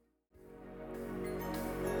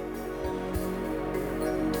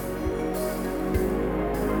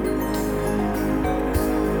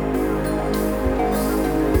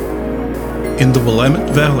in the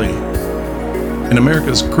Willamette Valley, in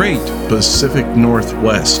America's great Pacific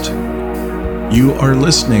Northwest. You are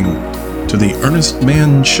listening to the Earnest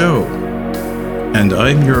Mann Show, and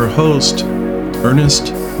I'm your host,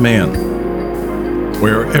 Earnest Mann.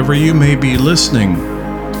 Wherever you may be listening,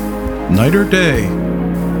 night or day,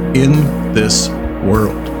 in this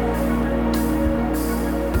world.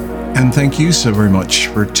 And thank you so very much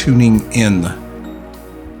for tuning in.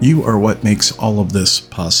 You are what makes all of this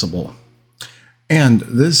possible. And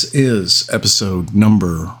this is episode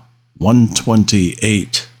number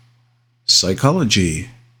 128, Psychology,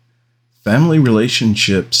 Family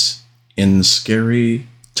Relationships in Scary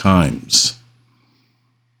Times.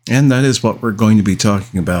 And that is what we're going to be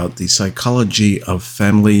talking about, the psychology of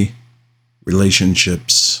family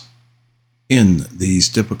relationships in these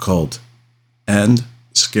difficult and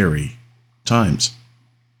scary times.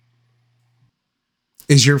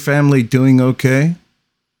 Is your family doing okay?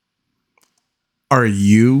 Are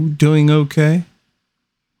you doing okay?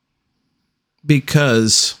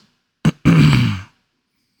 Because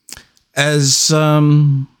as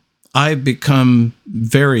I've become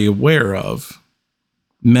very aware of,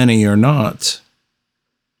 many are not.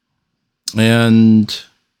 And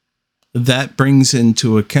that brings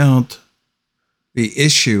into account the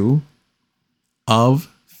issue of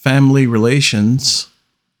family relations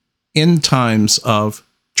in times of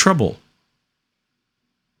trouble.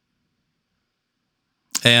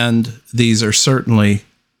 And these are certainly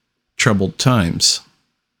troubled times.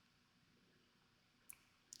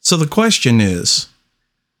 So the question is,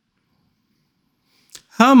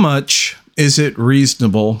 how much is it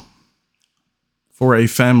reasonable for a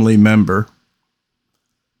family member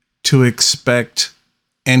to expect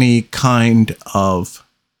any kind of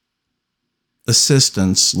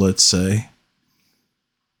assistance, let's say,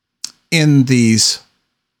 in these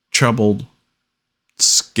troubled,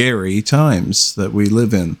 scary times that we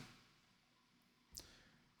live in?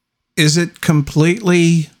 Is it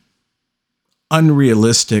completely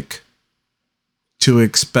unrealistic to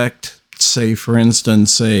expect, say, for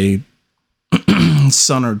instance, a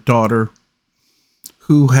son or daughter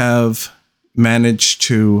who have managed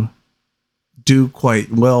to do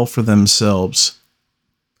quite well for themselves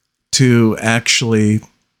to actually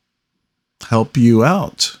help you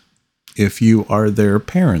out if you are their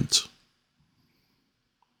parent?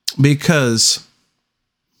 Because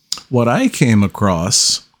what I came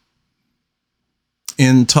across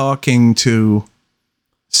in talking to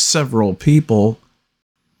several people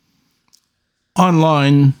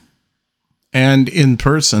online and in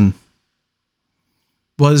person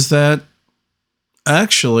was that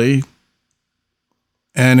actually,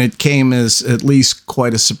 and it came as at least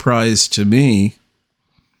quite a surprise to me,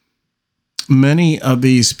 many of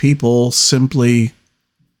these people simply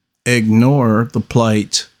ignore the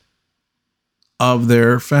plight of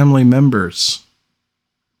their family members.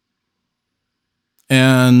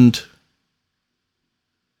 And,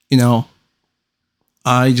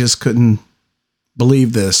 I just couldn't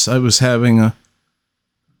believe this. I was having a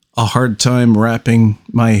hard time wrapping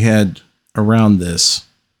my head around this.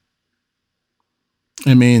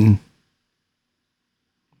 I mean,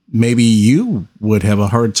 maybe you would have a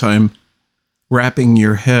hard time wrapping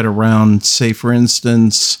your head around, say, for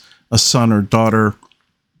instance, a son or daughter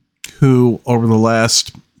who over the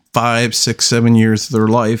last 5, 6, 7 years of their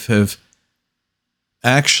life have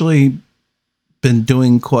actually been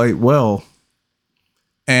doing quite well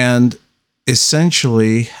and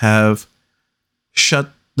essentially have shut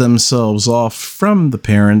themselves off from the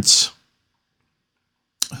parents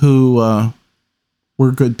who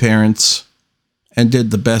were good parents and did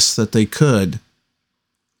the best that they could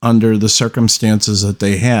under the circumstances that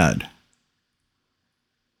they had.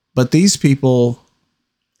 But these people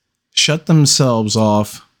shut themselves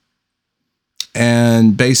off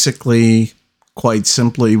and basically, quite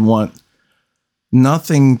simply, want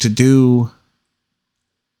nothing to do,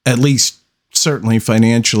 at least certainly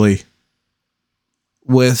financially,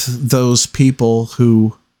 with those people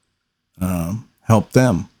who help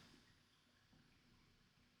them.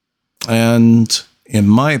 And in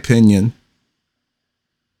my opinion,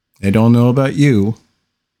 I don't know about you,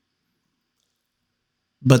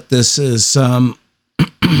 but this is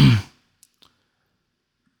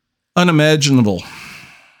unimaginable.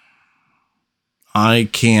 I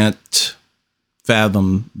can't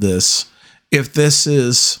fathom this. If this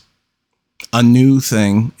is a new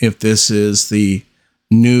thing, if this is the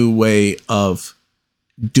new way of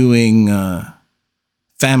doing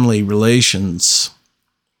family relations,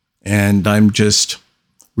 and I'm just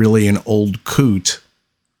really an old coot,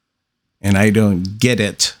 and I don't get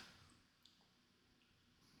it,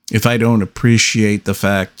 if I don't appreciate the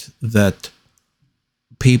fact that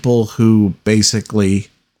people who basically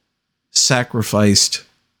sacrificed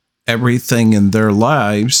everything in their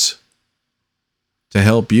lives to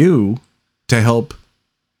help you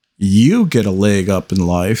get a leg up in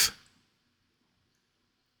life.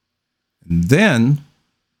 And then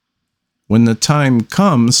when the time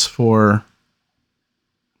comes for,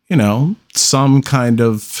 some kind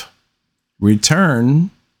of return,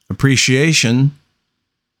 appreciation,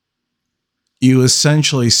 you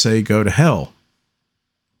essentially say, go to hell.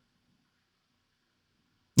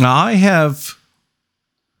 Now, I have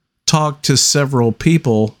talked to several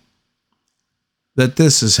people that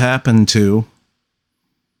this has happened to,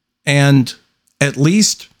 and at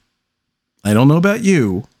least, I don't know about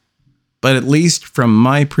you, but at least from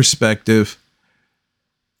my perspective,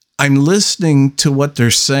 I'm listening to what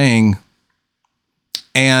they're saying,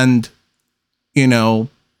 and,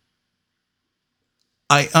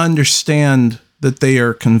 I understand that they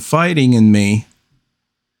are confiding in me.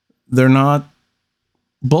 They're not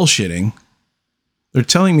bullshitting. They're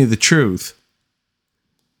telling me the truth.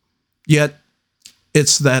 Yet,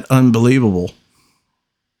 it's that unbelievable.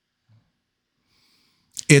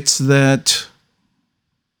 It's that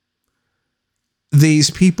these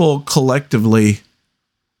people collectively,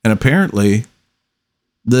 and apparently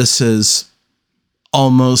this has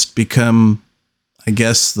almost become, I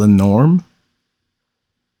guess, the norm,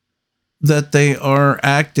 that they are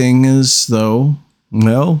acting as though,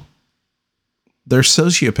 well, they're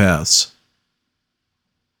sociopaths.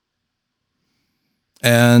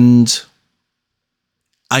 And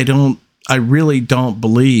I really don't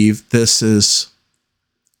believe this is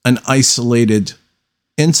an isolated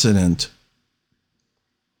incident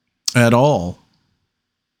at all.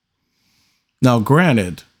 Now,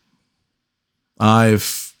 granted,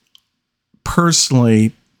 I've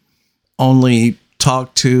personally only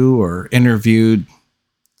talked to or interviewed,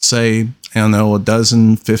 say, I don't know,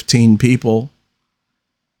 12, 15 people.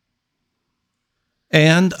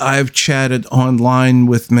 And I've chatted online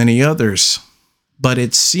with many others. But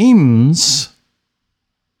it seems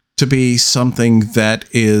to be something that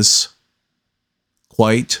is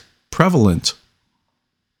quite prevalent.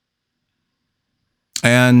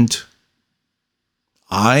 And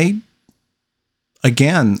again,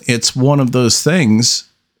 it's one of those things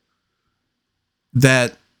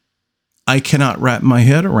that I cannot wrap my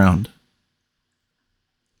head around.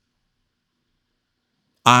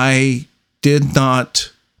 I did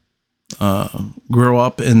not grow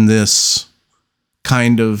up in this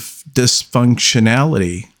kind of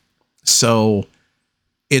dysfunctionality. So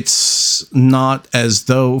it's not as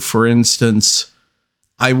though, for instance,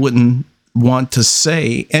 I wouldn't want to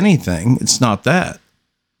say anything. It's not that.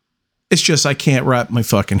 It's just I can't wrap my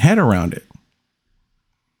fucking head around it.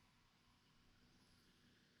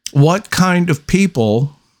 What kind of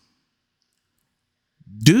people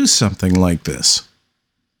do something like this?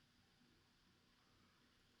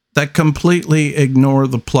 That completely ignore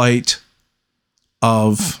the plight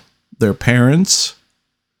of their parents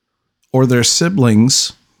or their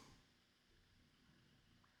siblings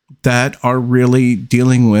that are really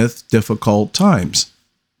dealing with difficult times.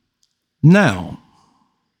 Now,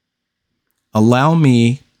 allow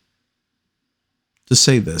me to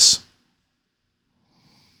say this.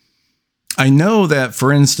 I know that,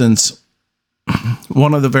 for instance,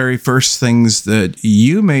 one of the very first things that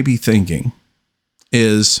you may be thinking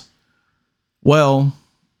is, well,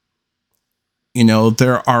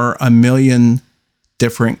 there are a million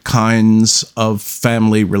different kinds of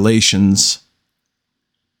family relations,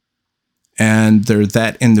 and they're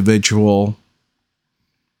that individual,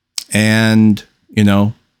 and,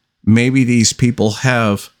 maybe these people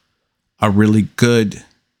have a really good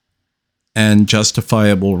and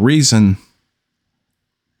justifiable reason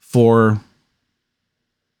for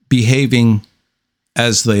behaving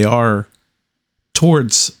as they are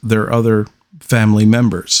towards their other family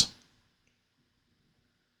members.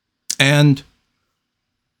 And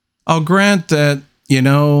I'll grant that,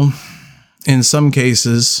 in some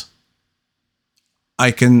cases,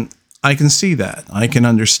 I can see that. I can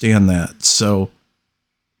understand that. So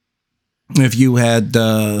if you had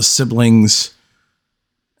siblings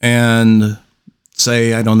and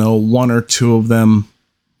say, I don't know, one or two of them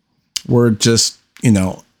were just,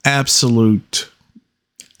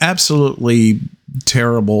 absolutely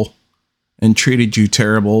terrible and treated you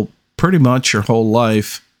terrible pretty much your whole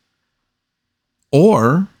life,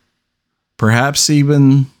 or perhaps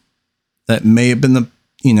even that may have been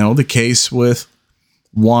the case with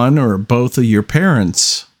one or both of your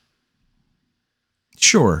parents.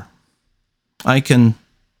 Sure. I can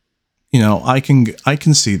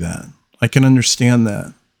see that. I can understand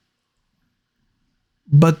that.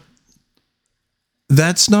 But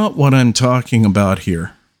That's not what I'm talking about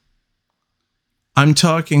here. I'm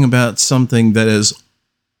talking about something that is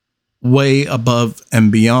way above and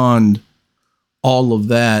beyond all of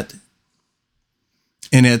that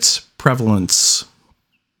in its prevalence.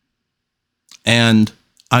 And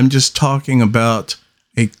I'm just talking about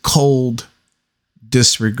a cold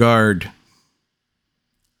disregard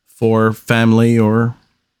for family or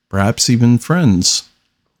perhaps even friends.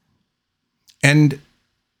 And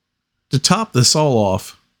to top this all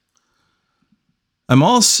off,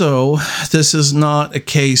 this is not a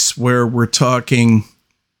case where we're talking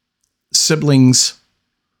siblings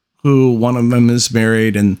who one of them is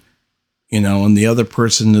married and the other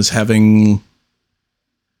person is having,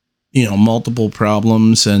 multiple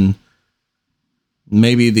problems, and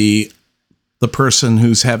maybe the person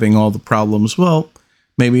who's having all the problems, well,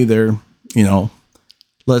 maybe they're,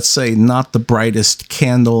 let's say not the brightest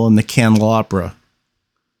candle in the candelabra.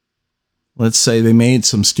 Let's say they made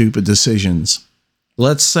some stupid decisions.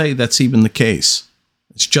 Let's say that's even the case.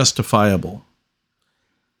 It's justifiable.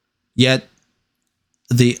 Yet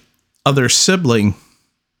the other sibling,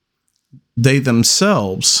 they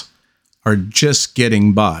themselves are just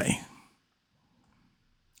getting by.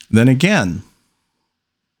 Then again,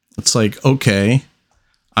 it's like, okay,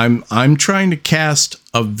 I'm trying to cast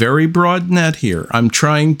a very broad net here. I'm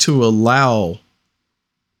trying to allow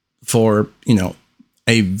for,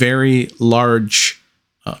 a very large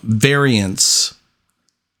variance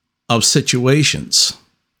of situations.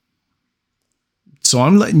 So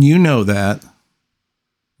I'm letting you know that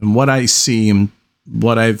and what I see and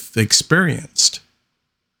what I've experienced.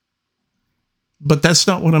 But that's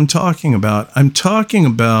not what I'm talking about. I'm talking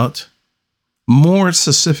about, more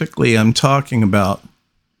specifically, I'm talking about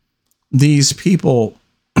these people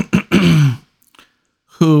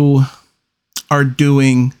who are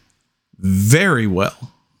doing very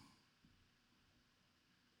well.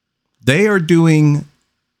 They are doing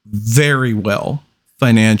very well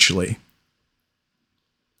financially.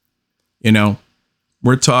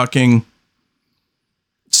 We're talking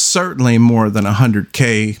certainly more than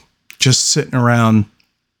 $100K just sitting around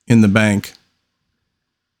in the bank.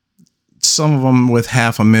 Some of them with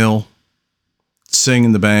 $500,000 sitting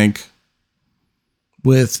in the bank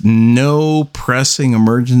with no pressing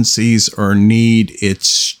emergencies or need.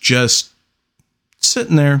 It's just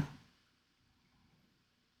sitting there.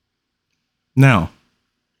 Now,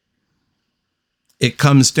 it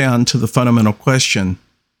comes down to the fundamental question.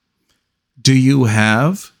 Do you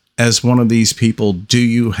have, as one of these people, do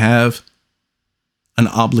you have an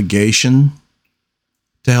obligation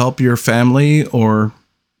to help your family? Or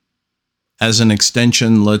as an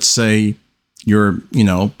extension, let's say you're,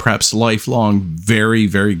 perhaps lifelong, very,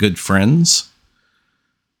 very good friends?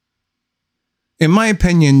 In my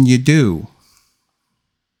opinion, you do.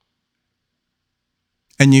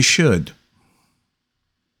 And you should.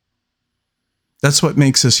 That's what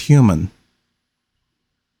makes us human.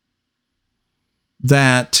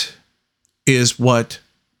 That is what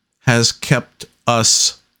has kept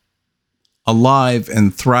us alive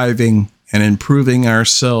and thriving and improving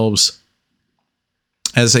ourselves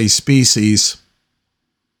as a species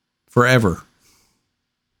forever,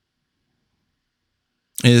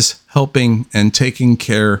 is helping and taking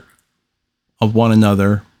care of one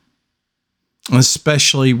another,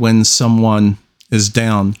 especially when someone is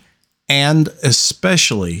down, and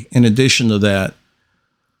especially, in addition to that,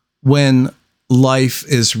 when life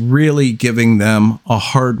is really giving them a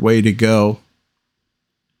hard way to go.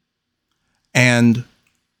 And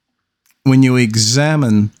when you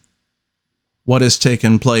examine what has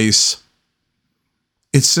taken place,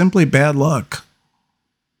 it's simply bad luck.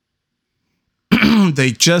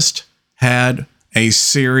 They just had a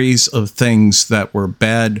series of things that were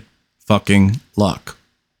bad fucking luck.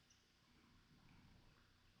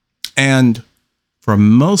 And for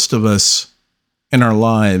most of us in our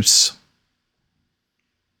lives,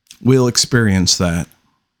 we'll experience that.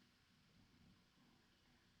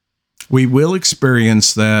 We will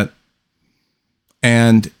experience that,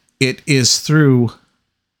 and it is through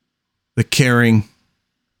the caring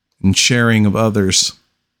and sharing of others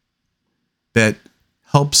that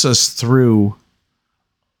helps us through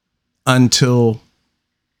until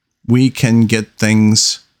we can get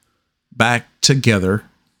things back together.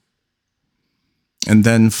 And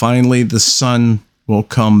then finally the sun will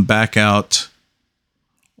come back out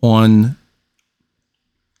on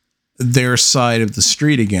their side of the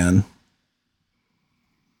street again.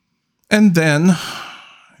 And then,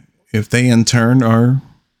 if they in turn are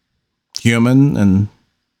human and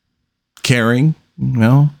caring,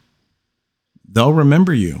 well, they'll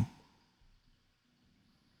remember you.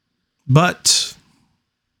 But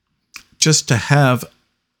just to have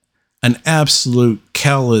an absolute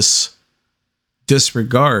callous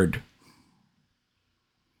disregard,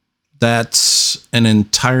 that's an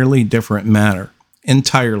entirely different matter.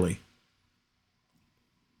 Entirely.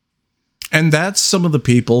 And that's some of the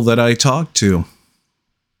people that I talked to.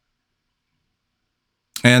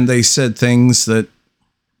 And they said things that,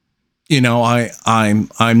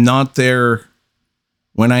 I'm not there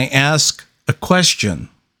when I ask a question.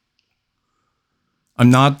 I'm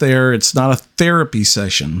not there. It's not a therapy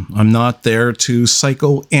session. I'm not there to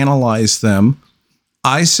psychoanalyze them.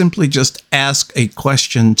 I simply just ask a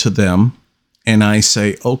question to them and I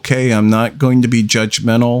say, okay, I'm not going to be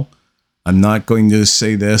judgmental. I'm not going to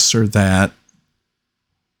say this or that.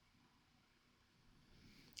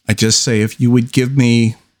 I just say, if you would give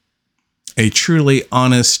me a truly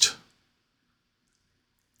honest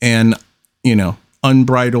and,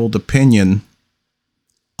 unbridled opinion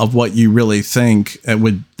of what you really think,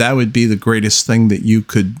 that would be the greatest thing that you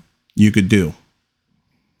could do.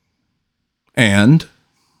 And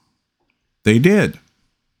they did.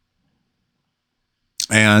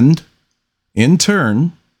 And in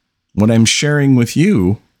turn, what I'm sharing with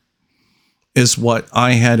you is what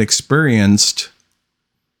I had experienced.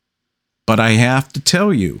 But I have to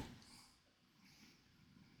tell you,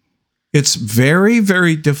 it's very,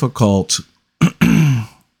 very difficult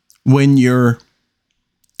when you're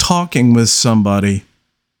talking with somebody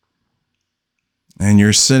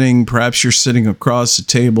and perhaps you're sitting across the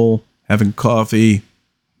table having coffee,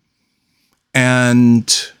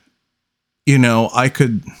 and I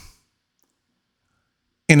could,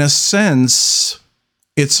 in a sense,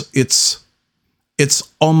 it's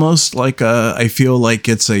almost like I feel like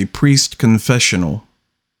it's a priest confessional,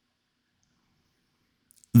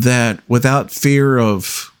 that without fear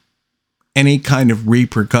of any kind of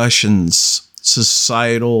repercussions,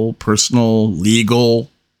 societal, personal, legal,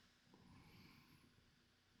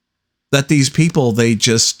 that these people, they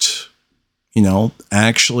just,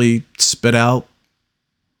 actually spit out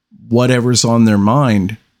whatever's on their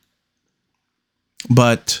mind.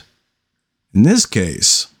 But in this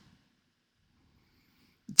case,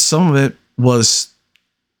 some of it was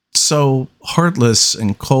so heartless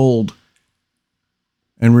and cold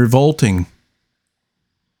and revolting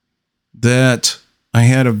that I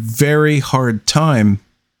had a very hard time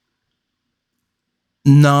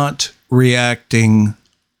not reacting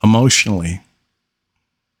emotionally.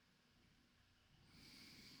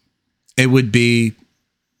 It would be,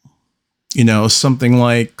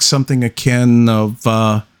 something akin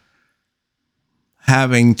of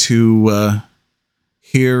having to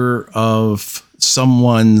hear of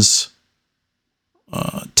someone's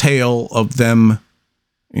tale of them,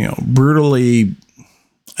 brutally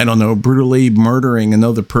murdering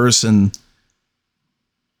another person.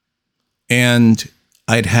 And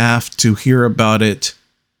I'd have to hear about it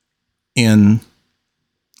in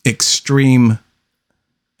extreme,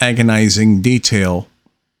 agonizing detail,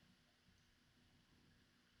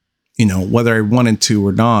 whether I wanted to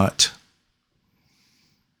or not.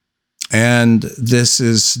 And this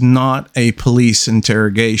is not a police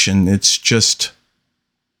interrogation. It's just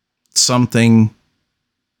something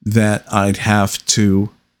that I'd have to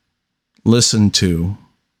listen to.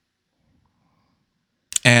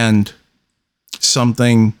 And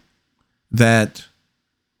something that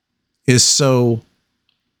is so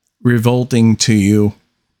revolting to you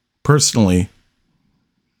personally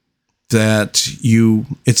that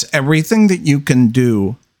it's everything that you can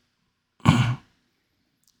do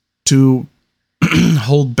to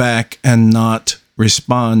hold back and not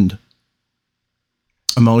respond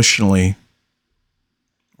emotionally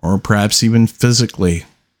or perhaps even physically.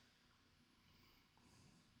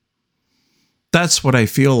 That's what I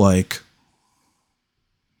feel like.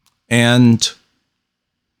 And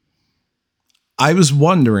I was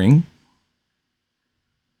wondering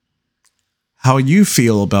how you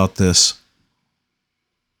feel about this.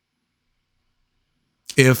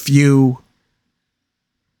 If you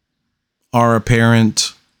are a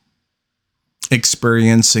parent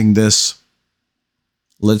experiencing this,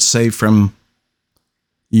 let's say from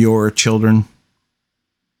your children,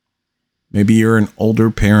 maybe you're an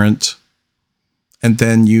older parent and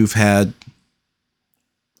then you've had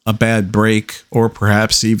a bad break or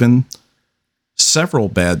perhaps even several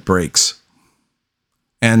bad breaks.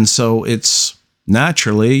 And so it's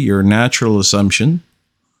naturally your natural assumption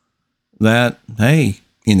that, hey,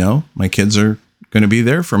 my kids are going to be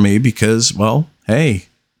there for me because, well, hey,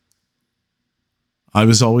 I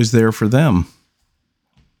was always there for them.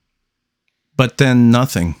 But then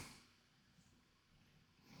nothing.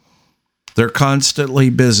 They're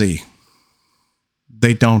constantly busy.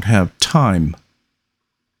 They don't have time.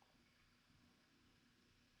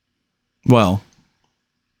 Well,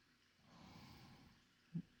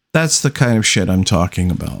 that's the kind of shit I'm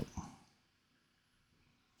talking about.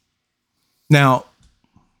 Now,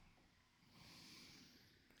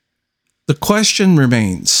 the question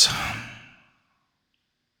remains,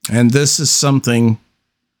 and this is something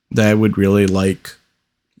that I would really like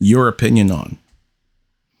your opinion on.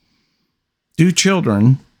 Do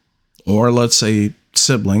children, or let's say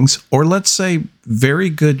siblings, or let's say very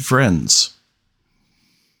good friends,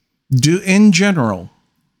 do in general,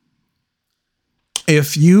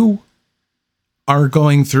 if you are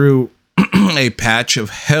going through a patch of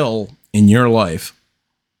hell in your life,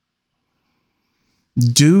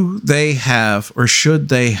 do they have or should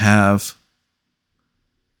they have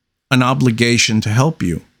an obligation to help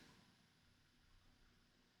you?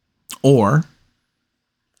 Or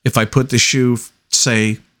if I put the shoe,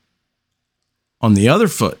 say, on the other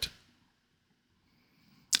foot,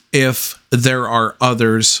 if there are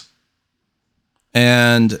others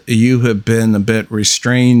and you have been a bit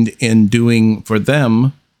restrained in doing for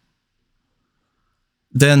them,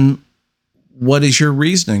 then what is your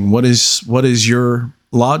reasoning? What is your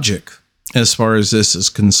logic as far as this is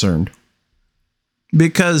concerned?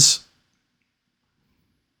 Because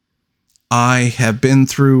I have been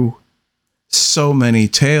through so many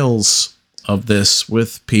tales of this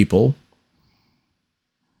with people.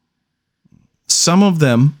 Some of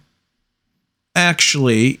them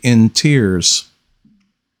actually in tears.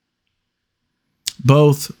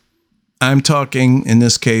 Both, I'm talking, in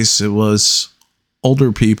this case, it was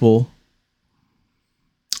older people.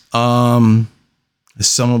 Some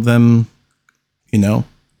of them,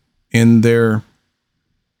 in their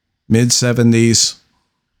mid 70s.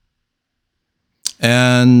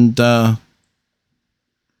 And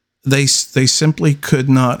they simply could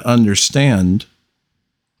not understand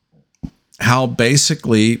how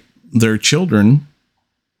basically their children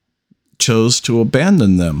chose to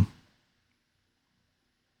abandon them.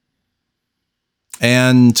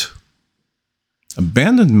 And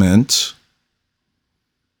abandonment,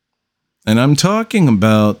 and I'm talking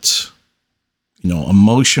about,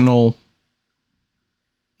 emotional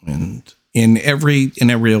and in every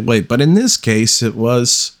way. But in this case, it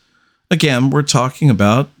was, again, we're talking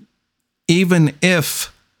about, even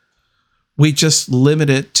if we just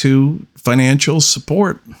limit it to financial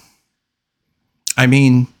support. I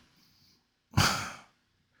mean,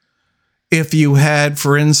 if you had,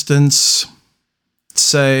 for instance,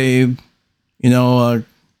 say, a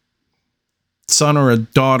son or a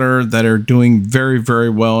daughter that are doing very, very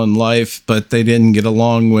well in life, but they didn't get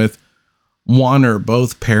along with one or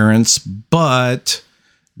both parents, but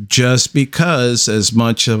just because as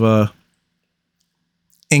much of a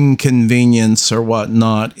inconvenience or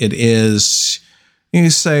whatnot it is, you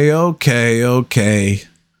say, okay,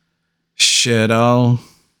 shit, I'll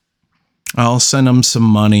send them some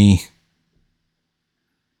money.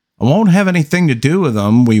 I won't have anything to do with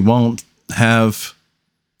them. We won't have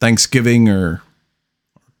Thanksgiving or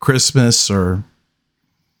Christmas or,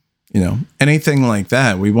 anything like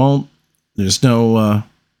that. We won't, there's no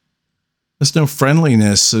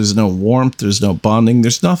friendliness. There's no warmth. There's no bonding.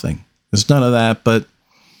 There's nothing. There's none of that. But,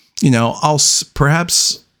 I'll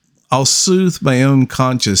soothe my own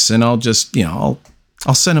conscience and I'll just, I'll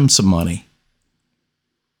send them some money.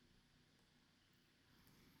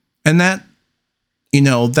 And that,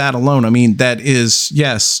 that alone, I mean, that is,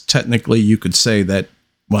 yes, technically you could say that,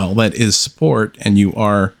 well, that is support and you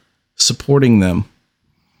are supporting them.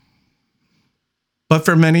 But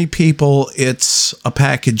for many people, it's a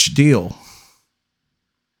package deal.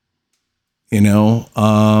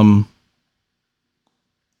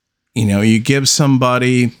 You give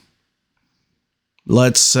somebody,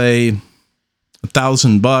 let's say,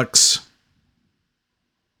 $1,000,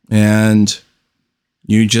 and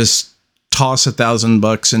you just toss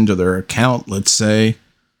 $1,000 into their account, let's say,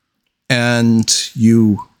 and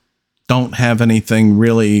you don't have anything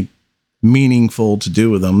really meaningful to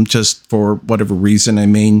do with them, just for whatever reason. I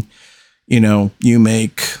mean, you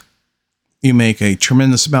make a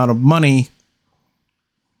tremendous amount of money,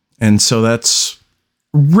 and so that's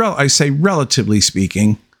I say relatively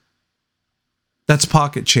speaking, that's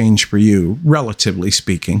pocket change for you, relatively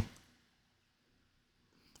speaking.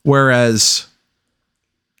 Whereas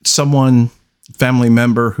someone, family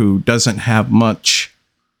member who doesn't have much,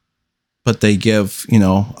 but they give,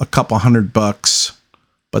 a couple $100,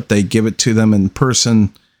 but they give it to them in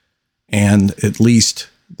person, and at least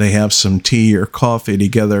they have some tea or coffee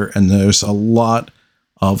together, and there's a lot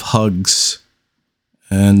of hugs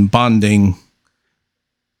and bonding.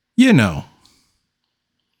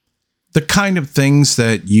 The kind of things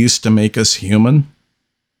that used to make us human.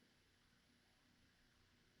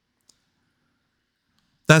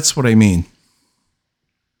 That's what I mean.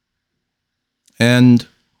 And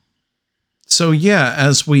so, yeah,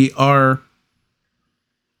 as we are,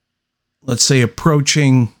 let's say,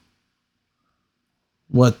 approaching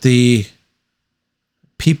what the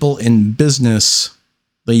people in business,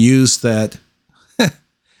 they use that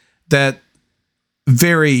that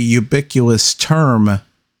very ubiquitous term,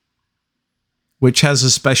 which has a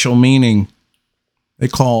special meaning. They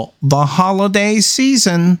call the holiday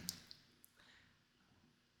season.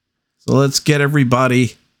 So let's get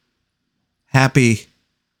everybody happy,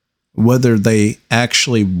 whether they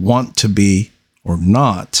actually want to be or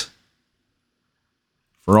not,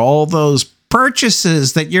 for all those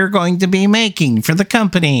purchases that you're going to be making for the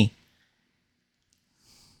company.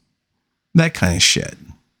 That kind of shit.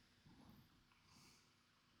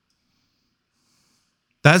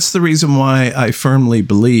 That's the reason why I firmly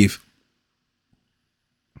believe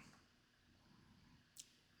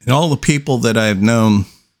in all the people that I have known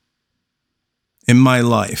in my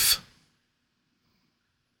life.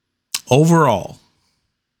 Overall,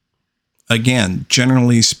 again,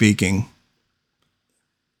 generally speaking,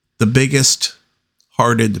 the biggest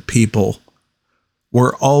hearted people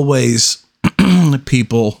were always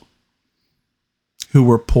people who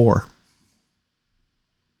were poor.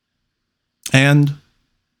 And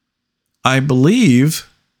I believe,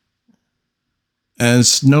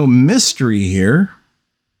 as no mystery here,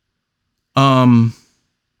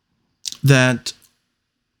 that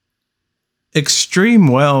extreme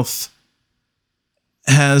wealth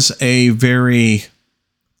has a very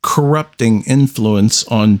corrupting influence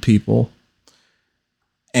on people.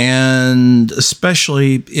 And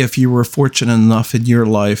especially if you were fortunate enough in your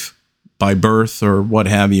life by birth or what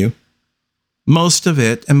have you, most of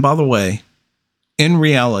it, and by the way, in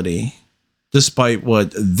reality, despite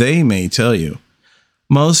what they may tell you,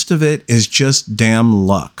 most of it is just damn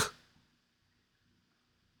luck.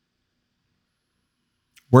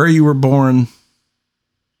 Where you were born,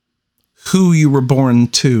 who you were born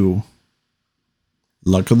to,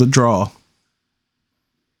 luck of the draw.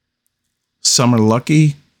 Some are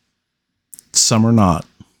lucky, some are not.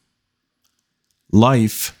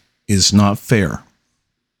 Life is not fair.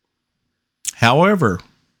 However,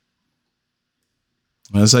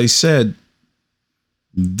 as I said,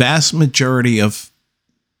 vast majority of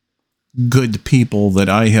good people that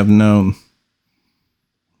I have known,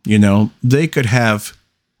 you know, they could have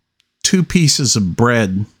 2 pieces of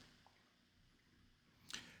bread.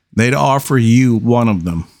 They'd offer you one of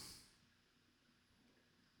them.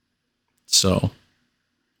 So,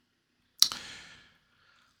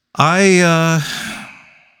 I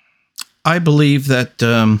believe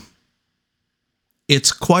that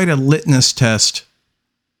it's quite a litmus test,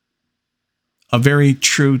 a very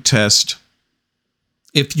true test.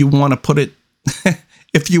 If you want to put it,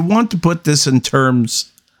 if you want to put this in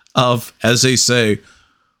terms of, as they say,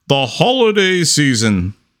 the holiday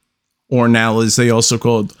season, or now as they also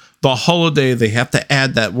call it, the holiday, they have to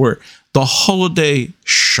add that word, the holiday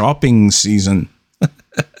shopping season.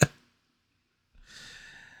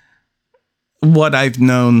 What I've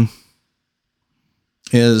known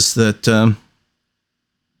is that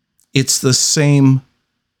it's the same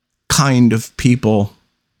kind of people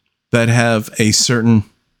that have a certain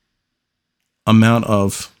amount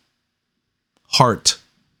of heart.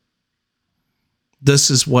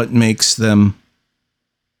 This is what makes them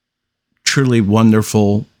truly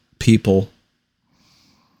wonderful people.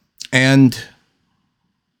 And,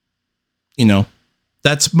 you know,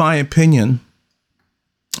 that's my opinion.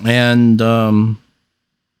 And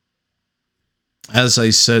as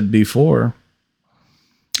I said before,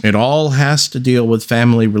 it all has to deal with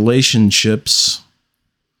family relationships,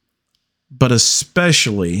 but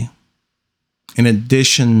especially in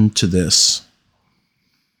addition to this,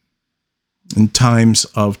 in times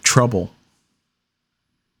of trouble.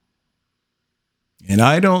 And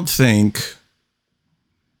I don't think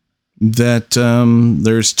that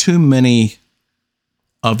there's too many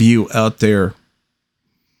of you out there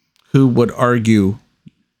who would argue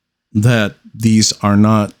that these are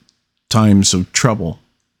not times of trouble.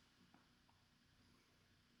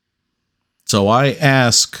 So I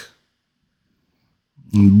ask,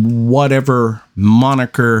 whatever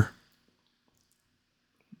moniker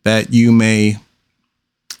that you may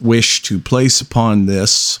wish to place upon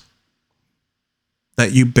this,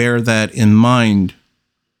 that you bear that in mind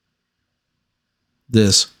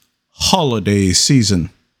this holiday season.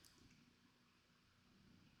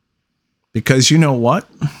 Because you know what?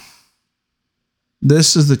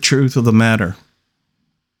 This is the truth of the matter.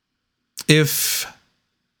 If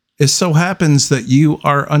it so happens that you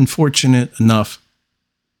are unfortunate enough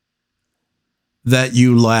that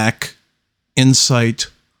you lack insight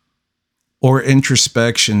or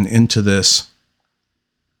introspection into this.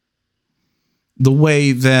 The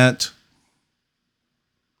way that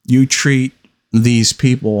you treat these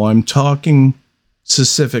people, I'm talking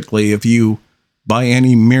specifically if you, by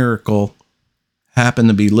any miracle, happen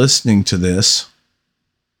to be listening to this.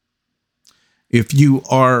 If you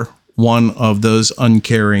are one of those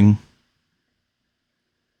uncaring,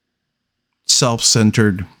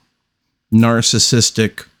 self-centered,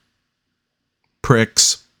 narcissistic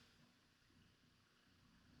pricks,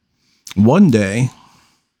 one day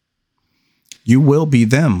you will be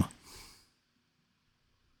them.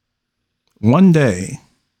 One day,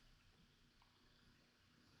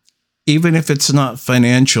 even if it's not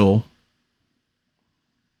financial,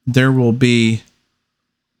 there will be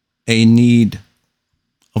a need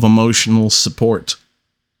of emotional support.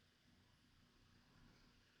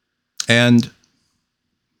 And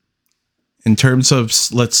in terms of,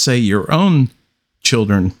 let's say, your own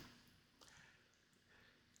children,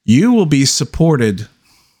 you will be supported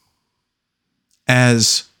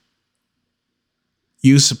as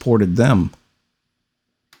you supported them.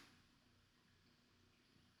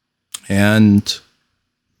 And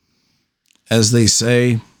as they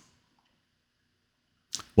say,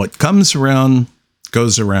 what comes around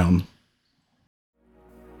goes around.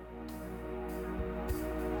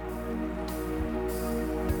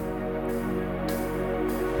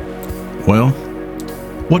 Well,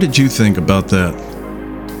 what did you think about that?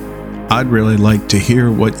 I'd really like to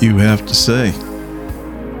hear what you have to say.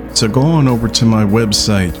 So go on over to my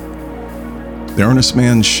website,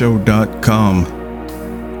 theearnestmanshow.com,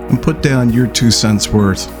 and put down your 2 cents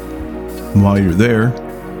worth. And while you're there,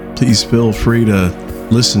 please feel free to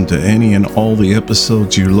listen to any and all the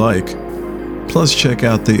episodes you like. Plus, check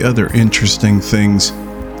out the other interesting things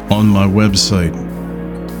on my website.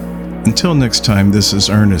 Until next time, this is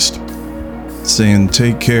Earnest saying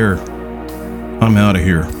take care. I'm out of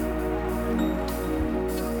here.